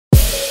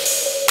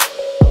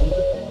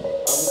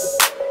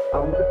The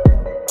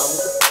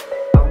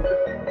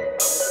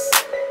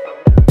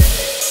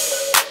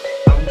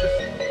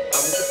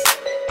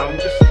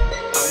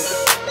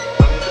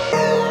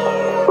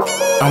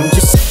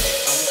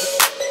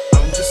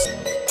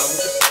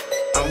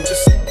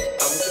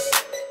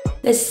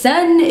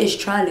sun is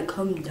trying to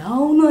come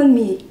down on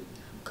me.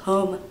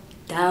 Come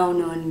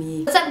down on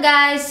me. What's up,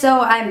 guys?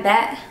 So I'm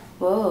back.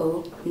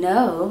 Whoa,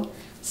 no.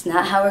 It's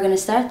not how we're gonna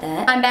start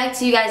that. I'm back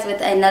to you guys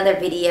with another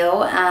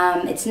video.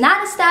 It's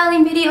not a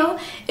styling video.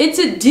 It's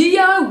a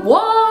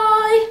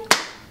DIY.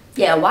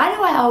 Yeah, why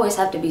do I always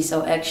have to be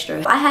so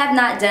extra? I have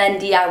not done a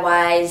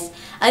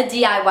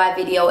DIY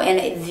video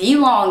in the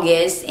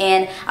longest,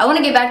 and I want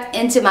to get back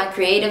into my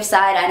creative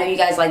side. I know you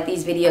guys like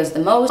these videos the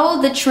most.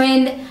 The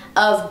trend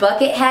of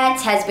bucket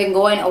hats has been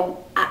going on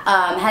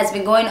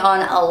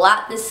a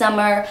lot this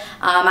summer.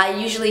 I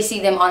usually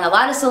see them on a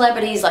lot of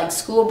celebrities like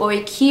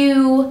Schoolboy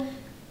Q.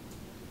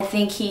 I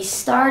think he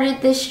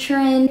started this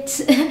trend.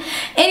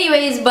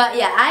 Anyways, but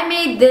yeah, I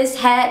made this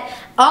hat.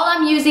 All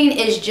I'm using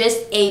is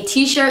just a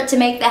t-shirt to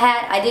make the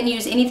hat. I didn't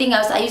use anything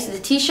else. I used the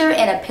t-shirt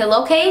and a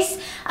pillowcase.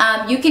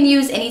 You can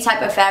use any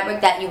type of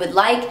fabric that you would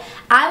like.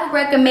 I would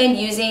recommend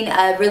using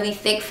a really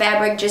thick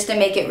fabric just to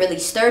make it really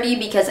sturdy,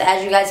 because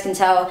as you guys can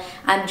tell,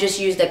 I've just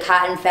used a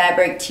cotton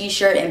fabric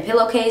t-shirt and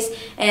pillowcase,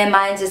 and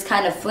mine's is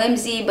kind of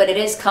flimsy, but it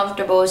is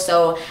comfortable.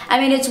 So, I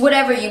mean, it's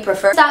whatever you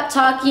prefer. Stop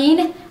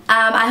talking.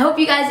 I hope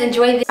you guys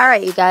enjoyed this.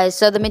 Alright, you guys,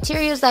 so the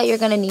materials that you're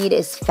going to need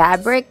is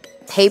fabric,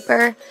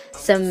 paper,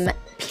 some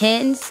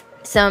pins,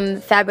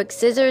 some fabric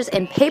scissors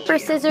and paper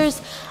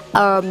scissors,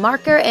 a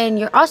marker, and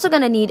you're also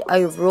going to need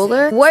a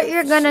ruler. What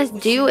you're going to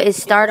do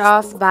is start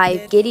off by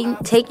taking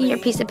your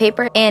piece of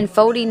paper and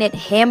folding it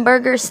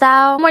hamburger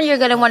style. What you're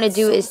going to want to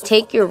do is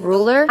take your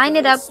ruler, line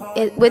it up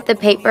with the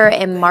paper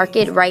and mark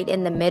it right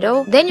in the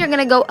middle. Then you're going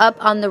to go up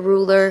on the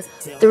ruler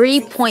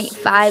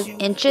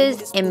 3.5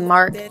 inches and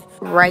mark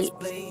right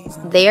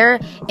there,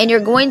 and you're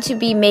going to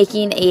be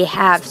making a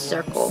half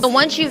circle. So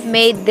once you've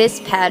made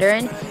this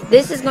pattern,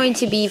 this is going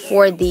to be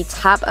for the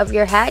top of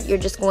your hat. You're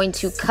just going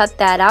to cut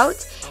that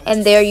out,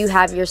 and there you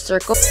have your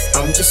circle.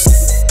 I'm just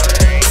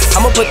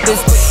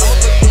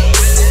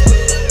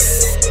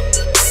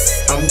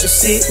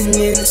sitting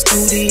in the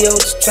studio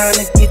just trying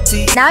to get to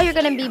you. Now you're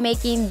going to be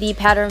making the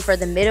pattern for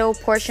the middle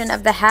portion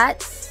of the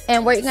hat,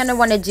 and what you're going to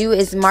want to do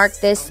is mark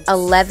this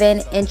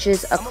 11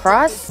 inches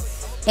across.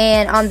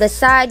 And on the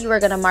side, you are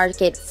going to mark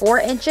it 4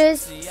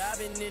 inches.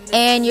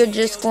 And you're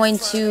just going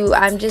to,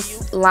 I'm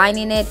just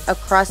lining it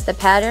across the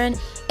pattern.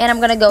 And I'm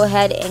going to go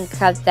ahead and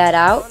cut that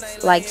out,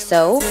 like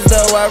so.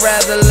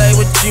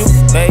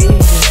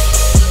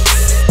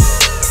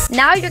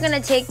 Now you're going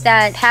to take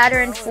that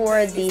pattern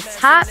for the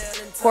top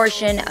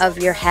portion of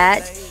your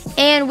hat,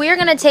 and we're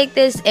going to take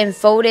this and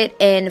fold it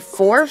in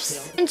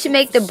fourths. And to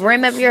make the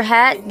brim of your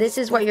hat, this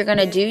is what you're going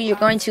to do. You're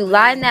going to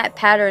line that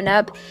pattern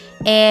up,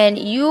 and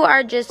you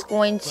are just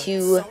going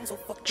to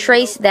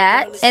trace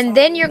that, and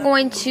then you're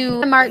going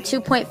to mark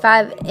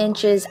 2.5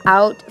 inches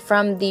out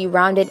from the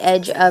rounded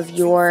edge of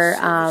your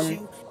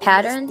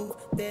pattern.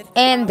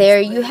 And there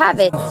you have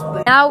it.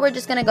 Now we're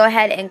just going to go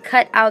ahead and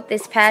cut out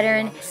this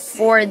pattern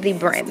for the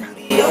brim.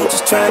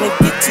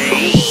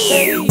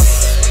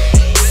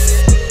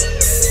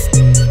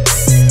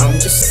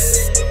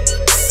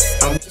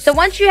 So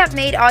once you have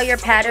made all your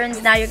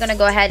patterns, now you're going to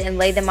go ahead and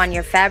lay them on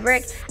your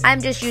fabric. I'm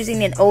just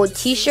using an old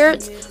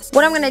t-shirt.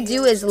 What I'm going to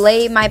do is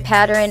lay my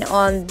pattern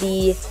on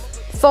the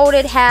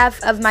folded half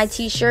of my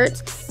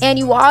t-shirt, and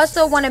you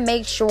also want to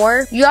make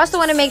sure you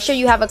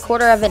have a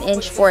 1/4 of an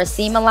inch for a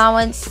seam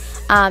allowance.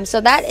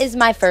 So that is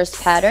my first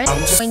pattern.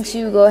 I'm going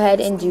to go ahead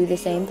and do the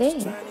same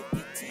thing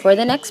for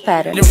the next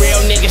pattern. The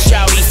real nigga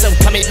shouty, so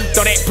come in,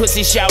 throw that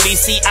pussy shouty.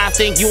 See, I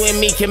think you and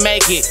me can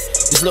make it.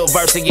 This little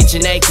verse will get you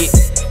naked.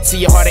 See,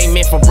 your heart ain't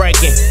meant for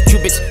breaking.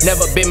 Cupid's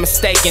never been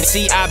mistaken.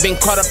 See, I've been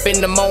caught up in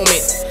the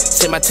moment.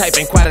 See, my type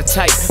ain't quite a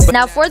type.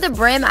 Now for the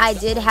brim, I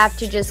did have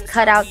to just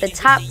cut out the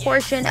top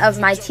portion of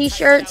my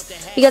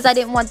t-shirts because I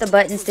didn't want the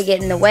buttons to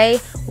get in the way.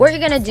 What you're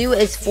gonna do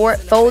is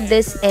fold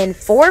this in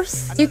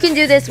fourths. You can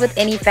do this with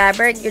any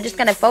fabric. You're just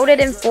gonna fold it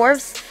in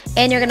fourths,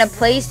 and you're gonna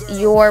place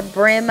your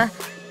brim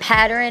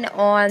pattern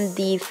on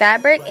the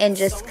fabric and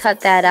just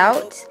cut that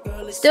out,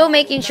 still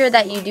making sure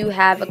that you do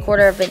have a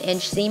 1/4 of an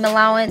inch seam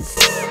allowance.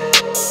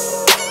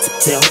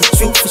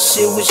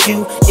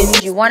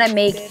 You want to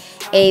make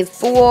a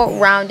full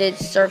rounded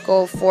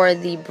circle for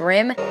the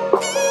brim.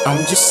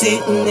 I'm just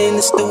sitting in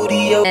the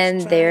studio,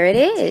 and there it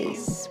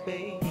is.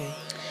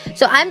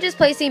 So I'm just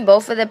placing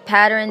both of the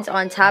patterns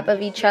on top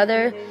of each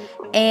other,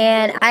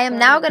 and I am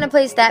now going to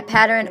place that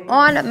pattern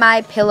on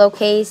my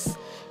pillowcase.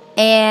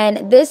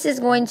 And this is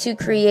going to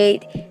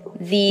create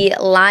the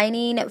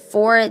lining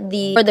for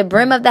the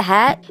brim of the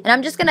hat. And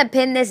I'm just going to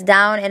pin this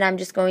down, and I'm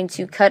just going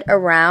to cut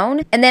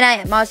around. And then I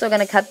am also going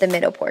to cut the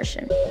middle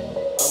portion.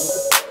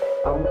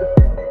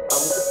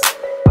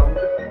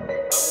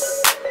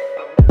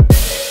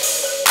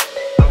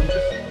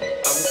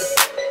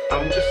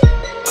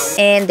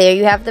 And there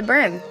you have the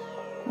brim.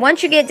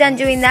 Once you get done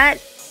doing that,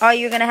 all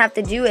you're gonna have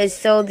to do is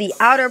sew the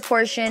outer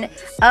portion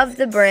of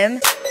the brim.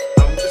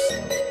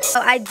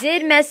 I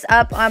did mess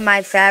up on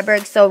my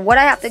fabric, so what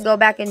I have to go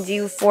back and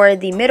do for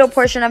the middle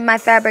portion of my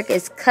fabric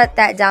is cut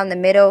that down the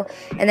middle,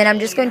 and then I'm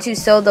just going to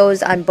sew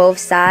those on both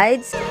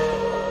sides.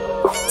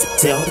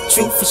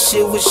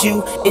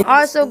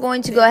 Also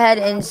going to go ahead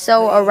and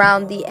sew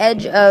around the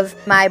edge of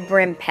my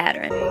brim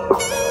pattern.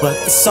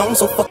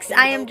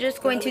 I am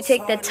just going to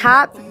take the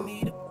top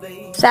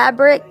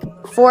fabric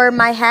for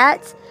my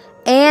hat,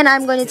 and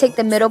I'm going to take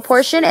the middle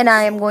portion and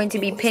I am going to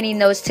be pinning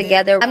those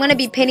together. I'm going to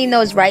be pinning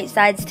those right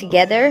sides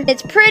together.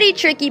 It's pretty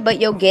tricky, but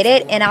you'll get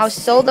it, and I'll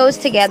sew those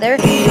together.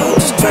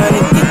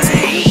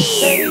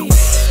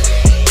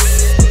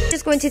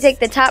 Just going to take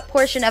the top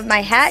portion of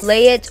my hat,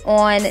 lay it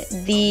on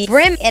the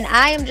brim, and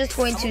I am just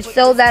going to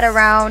sew that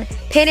around,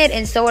 pin it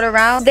and sew it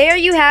around. There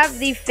you have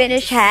the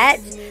finished hat.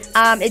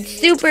 It's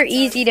super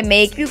easy to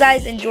make. If you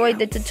guys enjoyed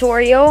the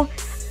tutorial,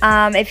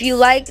 if you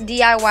like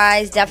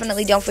DIYs,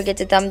 definitely don't forget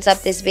to thumbs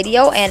up this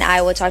video, and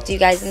I will talk to you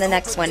guys in the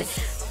next one.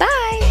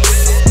 Bye!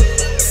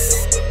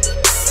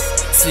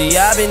 See,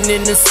 I've been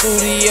in the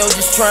studio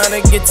just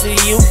trying to get to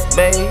you,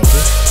 baby.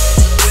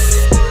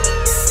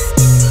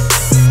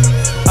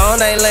 All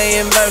night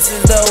laying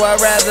verses, though I'd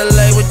rather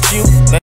lay with you.